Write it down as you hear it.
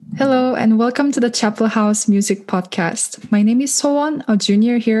and welcome to the Chapel House Music Podcast. My name is Sowon, a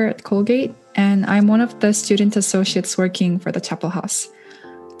junior here at Colgate, and I'm one of the student associates working for the Chapel House.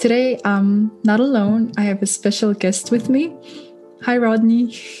 Today, I'm not alone. I have a special guest with me. Hi,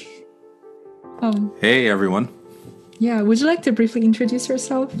 Rodney. Hey, everyone. Yeah, would you like to briefly introduce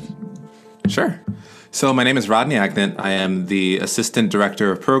yourself? Sure. So my name is Rodney Agnett. I am the Assistant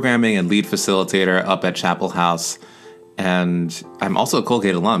Director of Programming and Lead Facilitator up at Chapel House. And I'm also a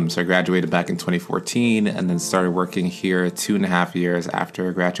Colgate alum, so I graduated back in 2014 and then started working here 2.5 years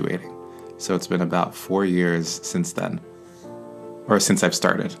after graduating. So it's been about 4 years since then, or since I've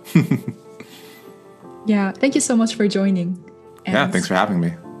started. Yeah, thank you so much for joining. Yeah, thanks for having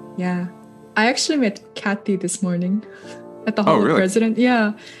me. Yeah, I actually met Kathy this morning at the Hall of really? President.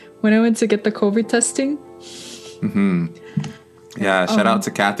 Yeah, when I went to get the COVID testing. Yeah, shout out to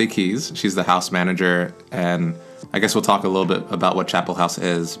Kathy Keys. She's the house manager, and I guess we'll talk a little bit about what Chapel House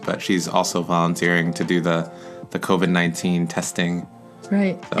is, but she's also volunteering to do the COVID-19 testing.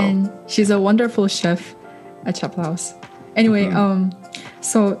 Right, and she's a wonderful chef at Chapel House. Anyway,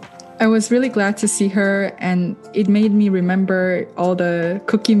 so I was really glad to see her, and it made me remember all the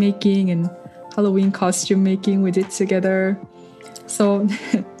cookie making and Halloween costume making we did together. So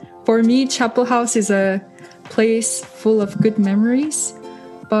for me, Chapel House is a place full of good memories.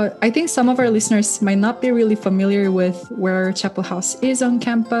 But I think some of our listeners might not be really familiar with where Chapel House is on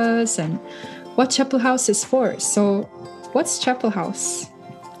campus and what Chapel House is for. So what's Chapel House?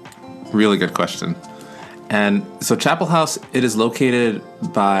 Really good question. And so Chapel House, it is located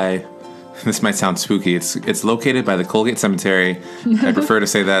by, this might sound spooky, it's located by the Colgate Cemetery. I prefer to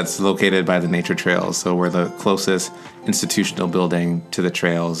say that it's located by the nature trails. So we're the closest institutional building to the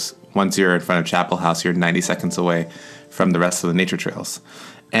trails. Once you're in front of Chapel House, you're 90 seconds away from the rest of the nature trails.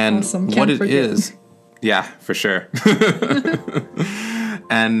 And awesome. What it is, yeah, for sure.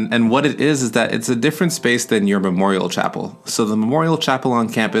 and what it is that it's a different space than your memorial chapel. So the memorial chapel on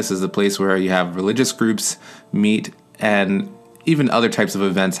campus is the place where you have religious groups meet and even other types of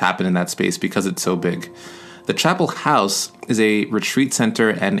events happen in that space because it's so big. The Chapel House is a retreat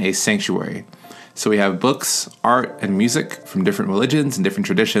center and a sanctuary. So we have books, art, and music from different religions and different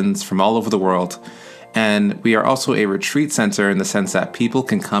traditions from all over the world. And we are also a retreat center in the sense that people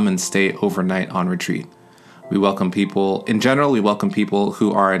can come and stay overnight on retreat. We welcome people, in general, we welcome people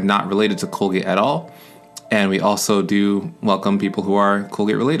who are not related to Colgate at all. And we also do welcome people who are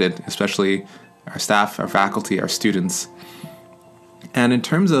Colgate related, especially our staff, our faculty, our students. And in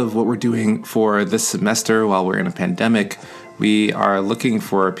terms of what we're doing for this semester while we're in a pandemic, we are looking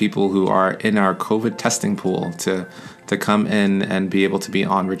for people who are in our COVID testing pool to come in and be able to be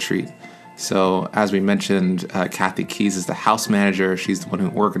on retreat. So as we mentioned, Kathy Keys is the house manager. She's the one who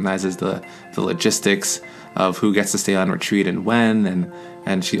organizes the logistics of who gets to stay on retreat and when,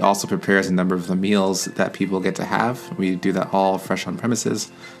 and she also prepares a number of the meals that people get to have. We do that all fresh on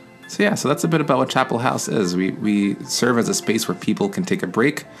premises. So that's a bit about what Chapel House is. We serve as a space where people can take a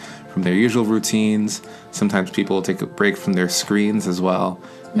break from their usual routines. Sometimes people take a break from their screens as well.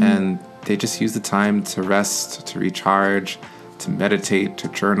 And they just use the time to rest, to recharge, to meditate, to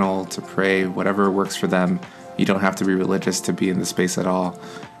journal, to pray, whatever works for them. You don't have to be religious to be in the space at all.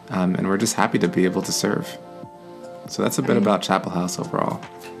 And we're just happy to be able to serve. So that's a bit about Chapel House overall.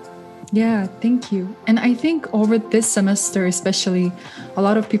 Yeah, thank you. And I think over this semester especially, a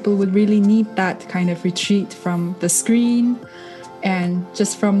lot of people would really need that kind of retreat from the screen and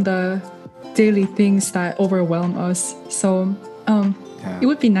just from the daily things that overwhelm us. So it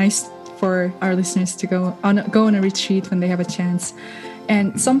would be nice for our listeners to go on a retreat when they have a chance.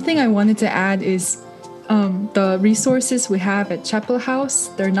 And something I wanted to add is the resources we have at Chapel House,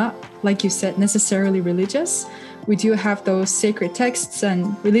 they're not, like you said, necessarily religious. We do have those sacred texts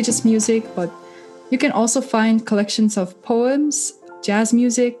and religious music, but you can also find collections of poems, jazz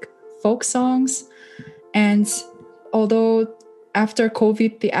music, folk songs. And although after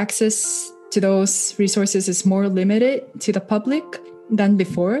COVID, the access to those resources is more limited to the public than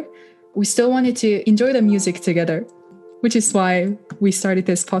before, we still wanted to enjoy the music together, which is why we started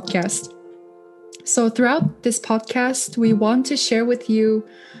this podcast. So throughout this podcast, we want to share with you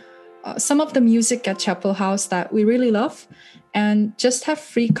some of the music at Chapel House that we really love and just have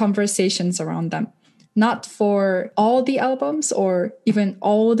free conversations around them. Not for all the albums or even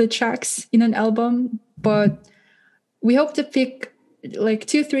all the tracks in an album, but we hope to pick like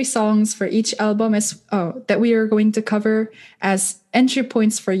 2-3 songs for each album that we are going to cover as entry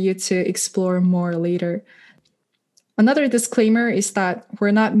points for you to explore more later. Another disclaimer is that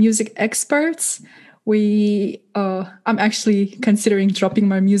we're not music experts. I'm actually considering dropping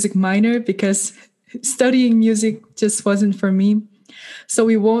my music minor because studying music just wasn't for me. So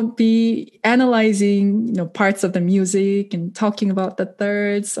we won't be analyzing, parts of the music and talking about the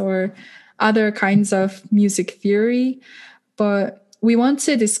thirds or other kinds of music theory, but we want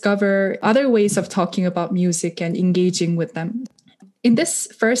to discover other ways of talking about music and engaging with them. In this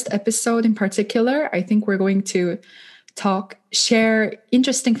first episode in particular, I think we're going to share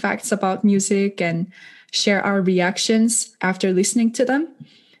interesting facts about music and share our reactions after listening to them.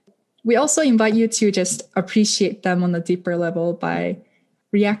 We also invite you to just appreciate them on a deeper level by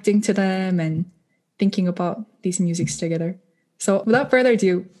reacting to them and thinking about these musics together. So without further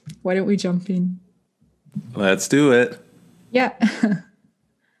ado, why don't we jump in? Let's do it. Yeah.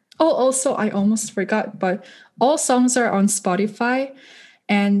 Oh, also, I almost forgot, but all songs are on Spotify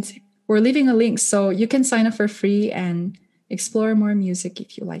and we're leaving a link so you can sign up for free and explore more music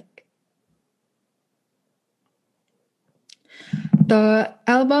if you like. The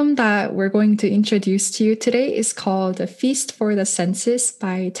album that we're going to introduce to you today is called A Feast for the Senses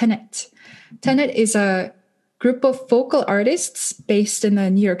by Tenet. Tenet is a group of vocal artists based in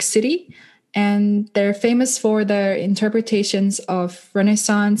New York City, and they're famous for their interpretations of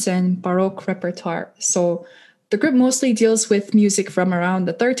Renaissance and Baroque repertoire. So the group mostly deals with music from around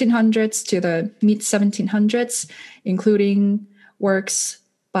the 1300s to the mid-1700s, including works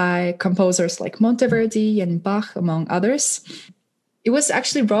by composers like Monteverdi and Bach, among others. It was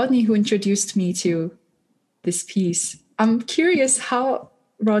actually Rodney who introduced me to this piece. I'm curious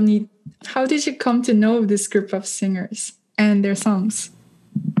Rodney, how did you come to know this group of singers and their songs?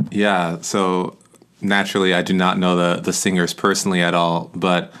 Yeah, so naturally I do not know the singers personally at all,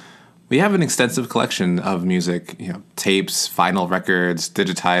 but we have an extensive collection of music, tapes, vinyl records,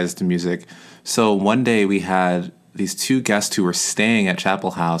 digitized music. So one day we had these two guests who were staying at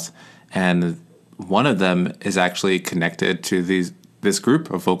Chapel House, and one of them is actually connected to this group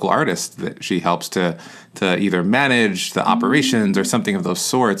of vocal artists that she helps to either manage the operations or something of those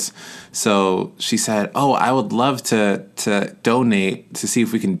sorts. So she said, "Oh, I would love to donate, to see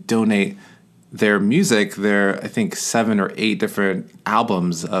if we can donate their music, their, I think, 7 or 8 different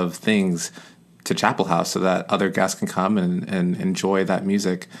albums of things to Chapel House so that other guests can come and enjoy that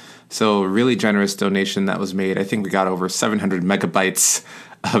music." So really generous donation that was made. I think we got over 700 megabytes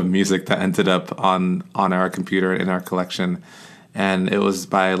of music that ended up on our computer in our collection. And it was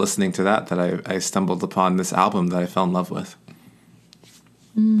by listening to that I stumbled upon this album that I fell in love with.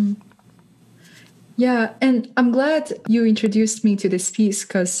 Yeah, and I'm glad you introduced me to this piece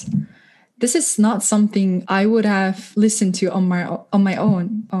because this is not something I would have listened to on my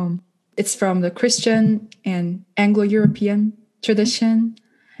own. It's from the Christian and Anglo-European tradition.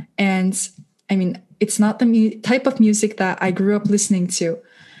 And I mean, it's not the type of music that I grew up listening to.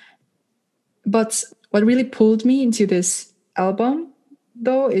 But what really pulled me into this album,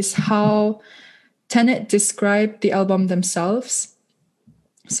 though, is how Tenet described the album themselves.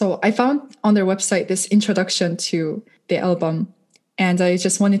 So I found on their website this introduction to the album, and I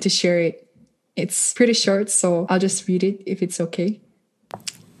just wanted to share it. It's pretty short, so I'll just read it if it's okay.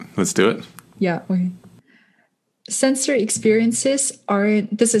 Let's do it. Yeah, okay. Sensory experiences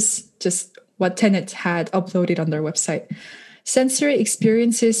aren't, this is just what Tenet had uploaded on their website. Sensory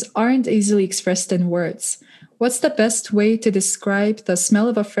experiences aren't easily expressed in words. What's the best way to describe the smell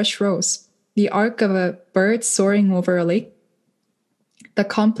of a fresh rose, the arc of a bird soaring over a lake, the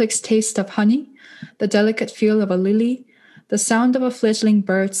complex taste of honey, the delicate feel of a lily, the sound of a fledgling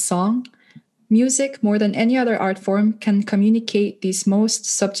bird's song? Music, more than any other art form, can communicate these most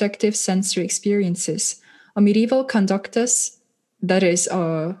subjective sensory experiences. A medieval conductus, that is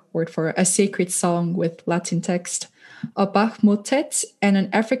a word for a sacred song with Latin text, a Bach motet, and an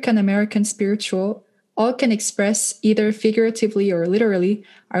African-American spiritual all can express, either figuratively or literally,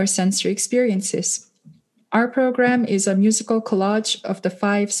 our sensory experiences. Our program is a musical collage of the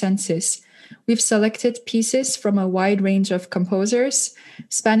 5 senses. We've selected pieces from a wide range of composers,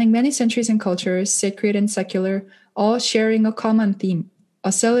 spanning many centuries and cultures, sacred and secular, all sharing a common theme,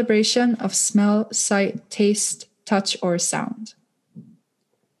 a celebration of smell, sight, taste, touch, or sound.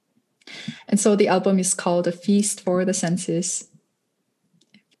 And so the album is called A Feast for the Senses.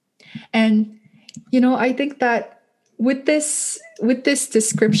 And I think that with this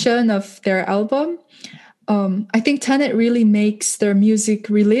description of their album, I think Tenet really makes their music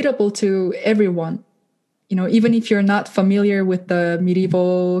relatable to everyone. Even if you're not familiar with the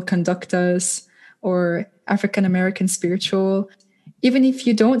medieval conductus or African-American spiritual, even if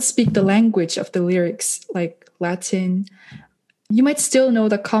you don't speak the language of the lyrics, like Latin, you might still know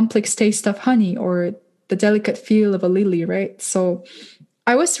the complex taste of honey or the delicate feel of a lily, right? So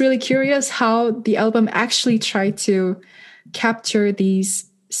I was really curious how the album actually tried to capture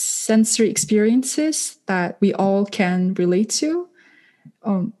these sensory experiences that we all can relate to.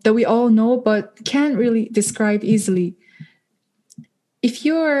 that we all know but can't really describe easily. If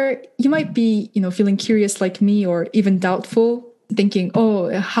you might be, feeling curious like me or even doubtful, thinking,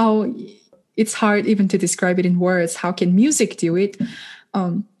 oh, how it's hard even to describe it in words. How can music do it?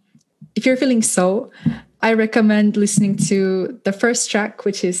 If you're feeling so, I recommend listening to the first track,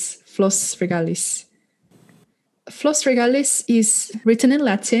 which is Flos Regalis. Flos Regalis is written in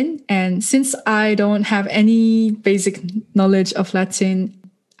Latin, and since I don't have any basic knowledge of Latin,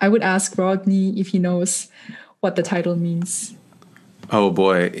 I would ask Rodney if he knows what the title means. Oh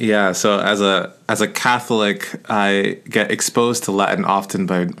boy, yeah. So as a Catholic, I get exposed to Latin often,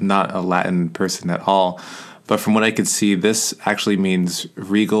 but I'm not a Latin person at all. But from what I could see, this actually means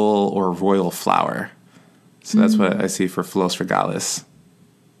regal or royal flower. So that's what I see for Flos Regalis.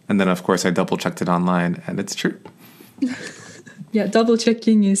 And then, of course, I double-checked it online, and it's true. Yeah,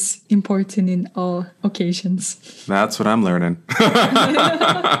 double-checking is important in all occasions. That's what I'm learning.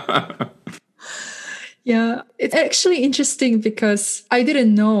 Yeah, it's actually interesting because I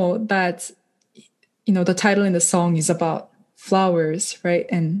didn't know that, the title in the song is about flowers, right?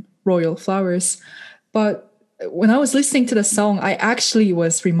 And royal flowers. But when I was listening to the song, I actually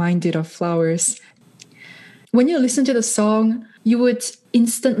was reminded of flowers. When you listen to the song, you would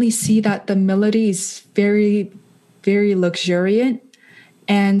instantly see that the melody is very, very luxuriant.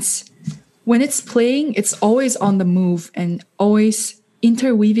 And when it's playing, it's always on the move and always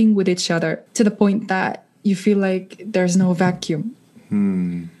interweaving with each other to the point that you feel like there's no vacuum.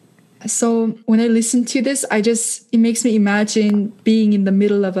 So when I listen to this, it makes me imagine being in the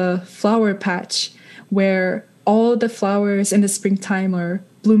middle of a flower patch where all the flowers in the springtime are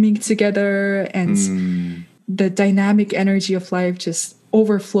blooming together and the dynamic energy of life just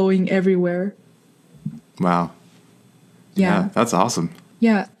overflowing everywhere. Wow. Yeah. That's awesome.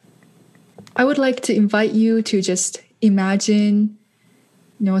 Yeah. I would like to invite you to just imagine,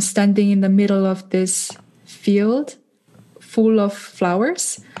 standing in the middle of this field full of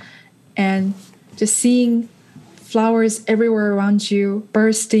flowers and just seeing flowers everywhere around you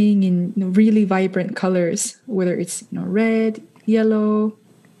bursting in really vibrant colors, whether it's red, yellow,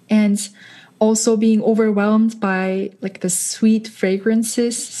 and also being overwhelmed by like the sweet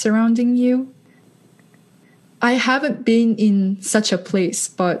fragrances surrounding you. I haven't been in such a place,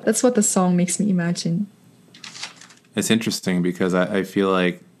 but that's what the song makes me imagine. It's interesting because I feel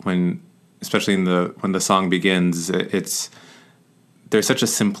like especially when the song begins, there's such a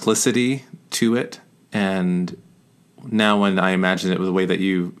simplicity to it, and now when I imagine it with the way that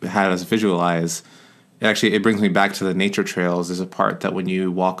you had us visualize, it brings me back to the nature trails. There's a part that when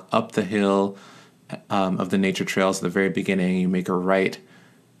you walk up the hill of the nature trails at the very beginning, you make a right,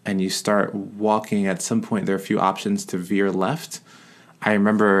 and you start walking. At some point, there are a few options to veer left. I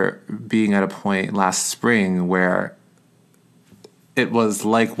remember being at a point last spring where it was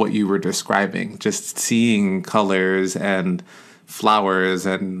like what you were describing, just seeing colors and flowers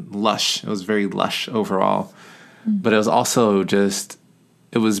and lush. It was very lush overall. But it was also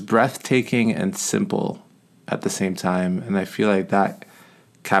it was breathtaking and simple at the same time. And I feel like that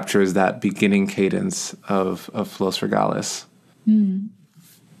captures that beginning cadence of Flos Regalis.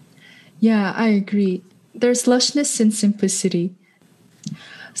 Yeah, I agree. There's lushness in simplicity.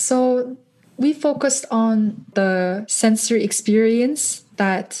 So we focused on the sensory experience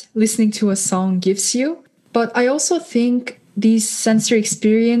that listening to a song gives you. But I also think these sensory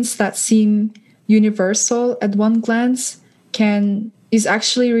experience that seem universal at one glance is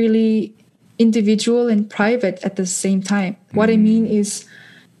actually really individual and private at the same time. What I mean is,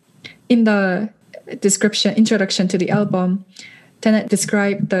 in the introduction to the album, Tennant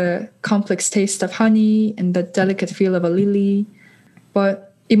described the complex taste of honey and the delicate feel of a lily,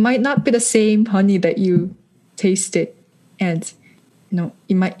 but it might not be the same honey that you tasted, and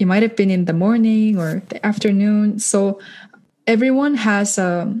it might have been in the morning or the afternoon. So everyone has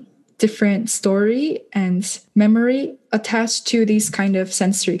a different story and memory attached to these kind of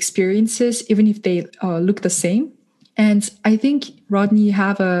sensory experiences, even if they look the same. And I think, Rodney, you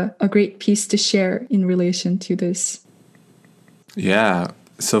have a great piece to share in relation to this. Yeah.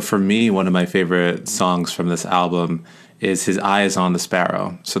 So for me, one of my favorite songs from this album is His Eyes on the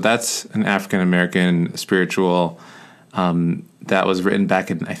Sparrow. So that's an African-American spiritual that was written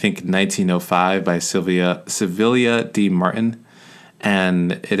back in, I think, 1905 by Sylvia D. Martin.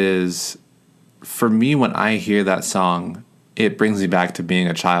 And it is, for me, when I hear that song, it brings me back to being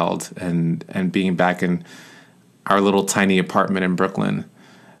a child and being back in our little tiny apartment in Brooklyn.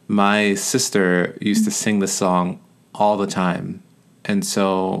 My sister used to sing this song all the time. And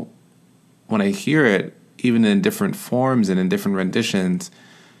so when I hear it, even in different forms and in different renditions,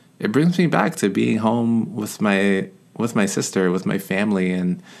 it brings me back to being home with with my sister, with my family,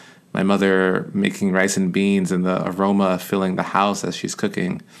 and my mother making rice and beans and the aroma filling the house as she's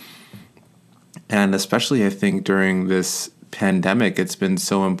cooking. And especially, I think, during this pandemic, it's been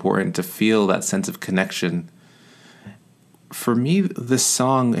so important to feel that sense of connection. For me, this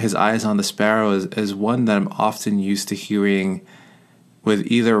song, His Eyes on the Sparrow, is one that I'm often used to hearing with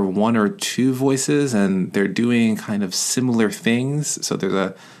either one or two voices, and they're doing kind of similar things. So there's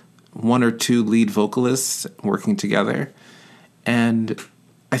a one or two lead vocalists working together. And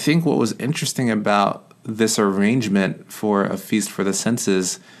I think what was interesting about this arrangement for A Feast for the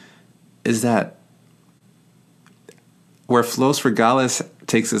Senses is that where Flos Regalis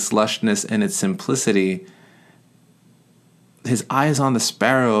takes its lushness and its simplicity, His Eyes on the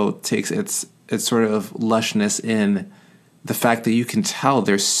Sparrow takes its sort of lushness in the fact that you can tell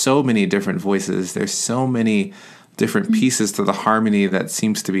there's so many different voices, there's so many different pieces to the harmony that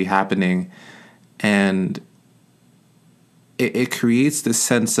seems to be happening, and it creates this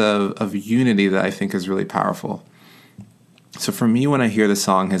sense of unity that I think is really powerful. So for me, when I hear the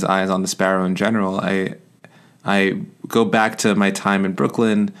song His Eyes on the Sparrow in general, I go back to my time in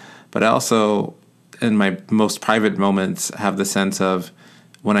Brooklyn, but I also, in my most private moments, have the sense of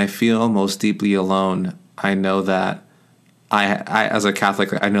when I feel most deeply alone, I know that I as a Catholic,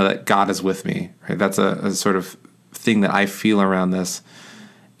 I know that God is with me, right? That's a sort of thing that I feel around this.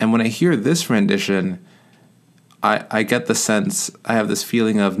 And when I hear this rendition, I get the sense, I have this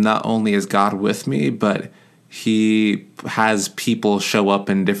feeling of not only is God with me, but he has people show up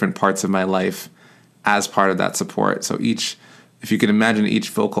in different parts of my life as part of that support. So if you can imagine, each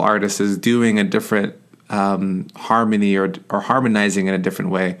vocal artist is doing a different harmony or harmonizing in a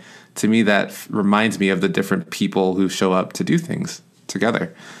different way. To me, that reminds me of the different people who show up to do things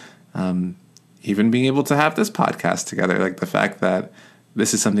together. Even being able to have this podcast together, like the fact that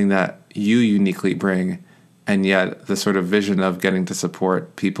this is something that you uniquely bring, and yet the sort of vision of getting to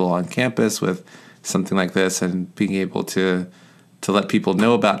support people on campus with something like this and being able to let people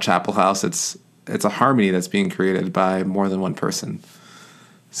know about Chapel House, it's a harmony that's being created by more than one person.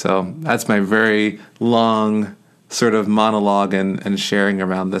 So that's my very long sort of monologue and sharing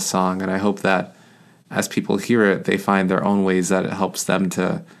around this song. And I hope that as people hear it, they find their own ways that it helps them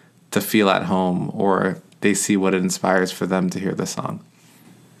to feel at home, or they see what it inspires for them to hear the song.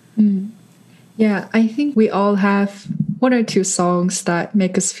 Yeah, I think we all have one or two songs that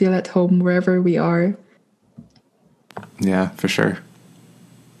make us feel at home wherever we are. Yeah, for sure.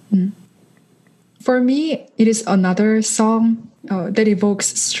 For me, it is another song that evokes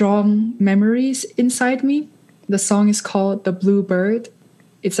strong memories inside me. The song is called The Blue Bird.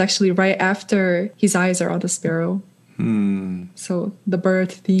 It's actually right after His Eyes Are on the Sparrow. So the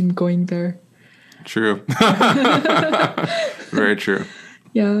bird theme going there. True. Very true.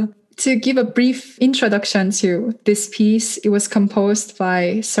 Yeah. To give a brief introduction to this piece, it was composed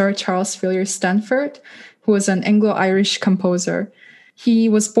by Sir Charles Villiers Stanford, who was an Anglo-Irish composer. He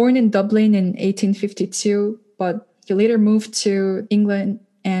was born in Dublin in 1852, but he later moved to England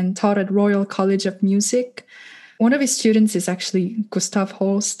and taught at Royal College of Music. One of his students is actually Gustav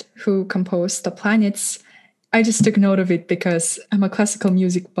Holst, who composed The Planets. I just took note of it because I'm a classical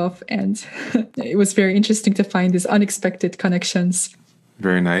music buff, and it was very interesting to find these unexpected connections.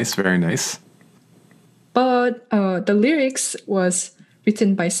 Very nice, very nice. But the lyrics was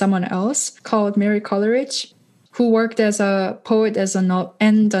written by someone else called Mary Coleridge, who worked as a poet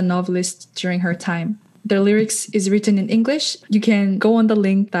and a novelist during her time. The lyrics is written in English. You can go on the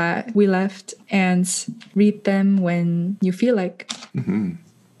link that we left and read them when you feel like. Mm-hmm.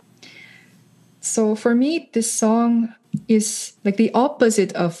 So for me, this song is like the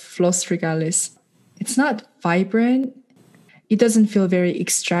opposite of Flos Regalis. It's not vibrant. It doesn't feel very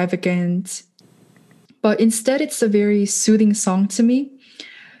extravagant. But instead, it's a very soothing song to me.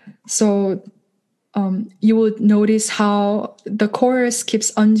 So you would notice how the chorus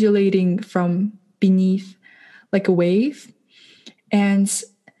keeps undulating from beneath like a wave. And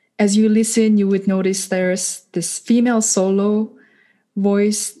as you listen, you would notice there's this female solo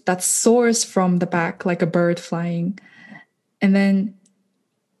voice that soars from the back like a bird flying. And then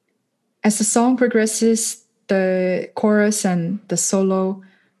as the song progresses, the chorus and the solo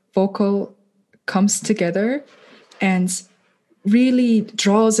vocal comes together and really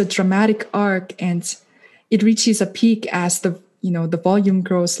draws a dramatic arc, and it reaches a peak as the volume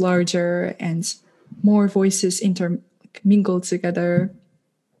grows larger and more voices intermingle together.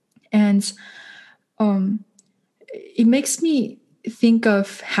 And it makes me think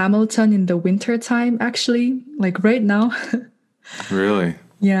of Hamilton in the wintertime, actually, like right now. Really?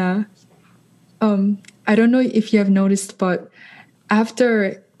 Yeah. I don't know if you have noticed, but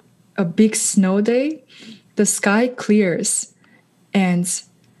after a big snow day, the sky clears, and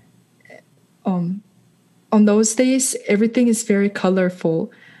on those days, everything is very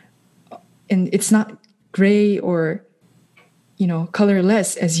colorful, and it's not gray or,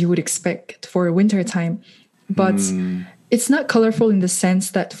 colorless as you would expect for winter time. But it's not colorful in the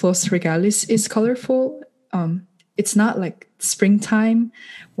sense that Flos Regalis is colorful. It's not like springtime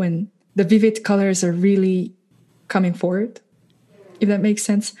when the vivid colors are really coming forward, if that makes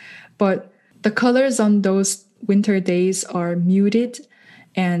sense. But the colors on those winter days are muted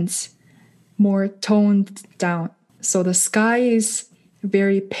and more toned down. So the sky is a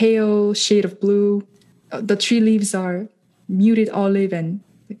very pale shade of blue. The tree leaves are muted olive and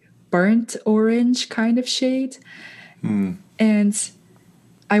burnt orange kind of shade. And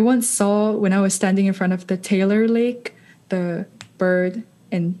I once saw, when I was standing in front of the Taylor Lake, the bird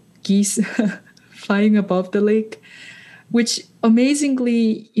and geese flying above the lake, which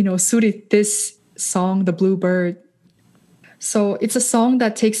amazingly, suited this song, The Blue Bird. So it's a song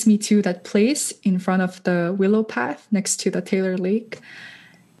that takes me to that place in front of the willow path next to the Taylor Lake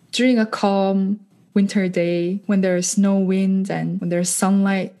during a calm winter day when there's no wind and when there's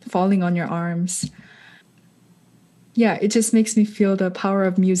sunlight falling on your arms. Yeah, it just makes me feel the power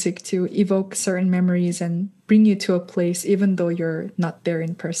of music to evoke certain memories and bring you to a place even though you're not there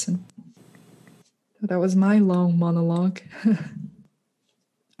in person. So that was my long monologue.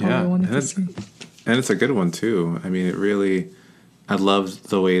 Yeah, and it's a good one too. I mean, I loved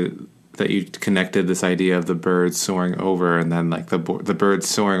the way that you connected this idea of the birds soaring over, and then like the birds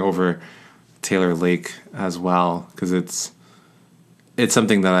soaring over Taylor Lake as well, because it's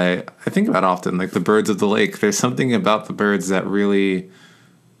something that I think about often, like the birds of the lake. There's something about the birds that really,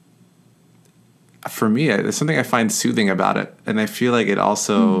 for me, there's something I find soothing about it, and I feel like it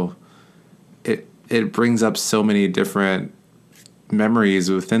also it brings up so many different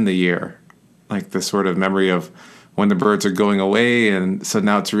memories within the year, like the sort of memory of when the birds are going away, and so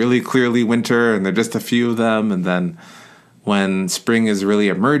now it's really clearly winter and there are just a few of them, and then when spring is really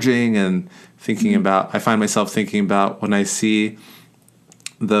emerging, and thinking about, I find myself thinking about when I see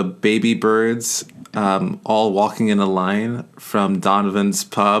the baby birds all walking in a line from Donovan's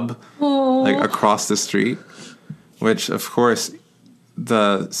pub, like across the street, which of course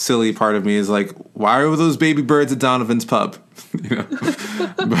the silly part of me is like, why are those baby birds at Donovan's pub?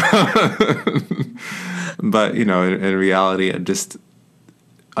 But in reality, just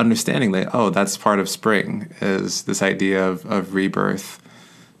understanding that, that's part of spring, is this idea of rebirth.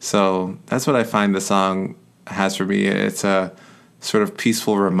 So that's what I find the song has for me. It's a sort of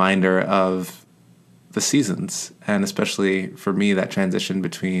peaceful reminder of the seasons, and especially for me, that transition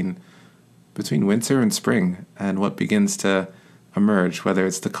between winter and spring and what begins to emerge, whether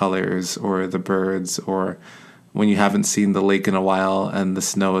it's the colors or the birds, or when you haven't seen the lake in a while and the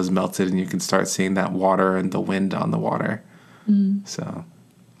snow has melted and you can start seeing that water and the wind on the water. So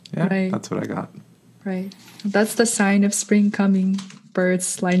yeah, right. That's what I got. Right. That's the sign of spring coming.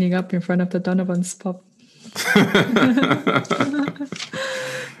 Birds lining up in front of the Donovan's pub.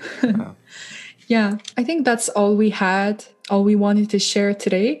 Yeah, I think that's all we wanted to share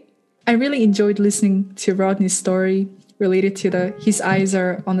today. I really enjoyed listening to Rodney's story related to his eyes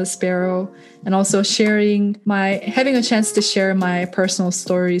are on the sparrow, and also having a chance to share my personal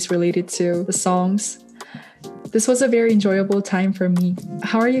stories related to the songs. This was a very enjoyable time for me.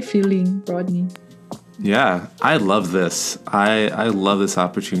 How are you feeling, Rodney? Yeah, I love this. I love this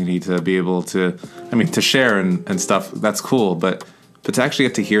opportunity to be able to share and stuff. That's cool, but to actually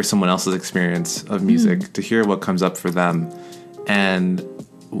get to hear someone else's experience of music, to hear what comes up for them. And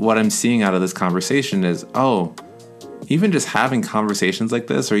what I'm seeing out of this conversation is, even just having conversations like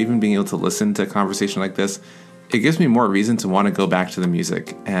this, or even being able to listen to a conversation like this, it gives me more reason to want to go back to the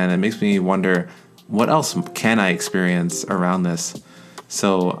music. And it makes me wonder, what else can I experience around this?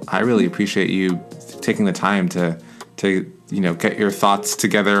 So I really appreciate you taking the time to get your thoughts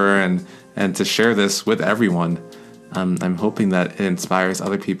together and to share this with everyone. I'm hoping that it inspires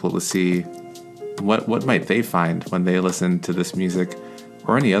other people to see what might they find when they listen to this music,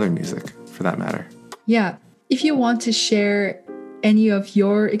 or any other music for that matter. Yeah. If you want to share any of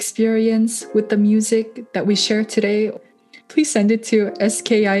your experience with the music that we shared today, please send it to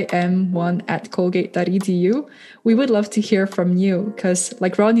skim1@colgate.edu. We would love to hear from you because,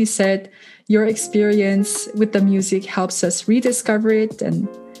 like Rodney said, your experience with the music helps us rediscover it, and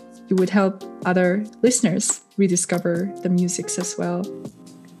you would help other listeners rediscover the music as well.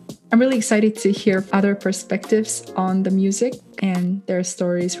 I'm really excited to hear other perspectives on the music and their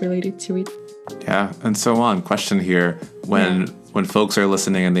stories related to it. Yeah, and so on. Question here, when folks are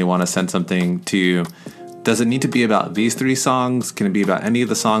listening and they want to send something to you, does it need to be about these 3 songs? Can it be about any of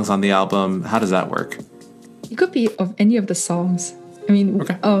the songs on the album? How does that work? It could be of any of the songs. I mean,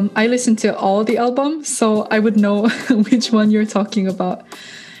 Okay. I listened to all the albums, so I would know which one you're talking about.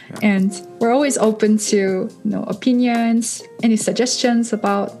 And we're always open to opinions, any suggestions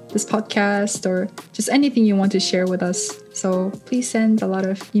about this podcast, or just anything you want to share with us. So please send a lot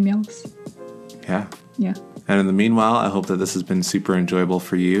of emails. Yeah. Yeah. And in the meanwhile, I hope that this has been super enjoyable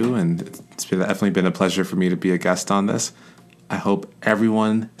for you, and it's definitely been a pleasure for me to be a guest on this. I hope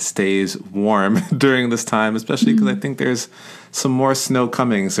everyone stays warm during this time, especially because I think there's some more snow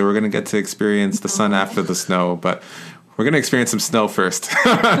coming, so we're going to get to experience the sun after the snow, but we're going to experience some snow first.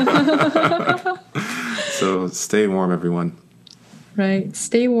 So stay warm, everyone. Right.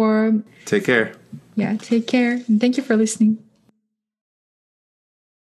 Stay warm. Take care. Yeah, take care. And thank you for listening.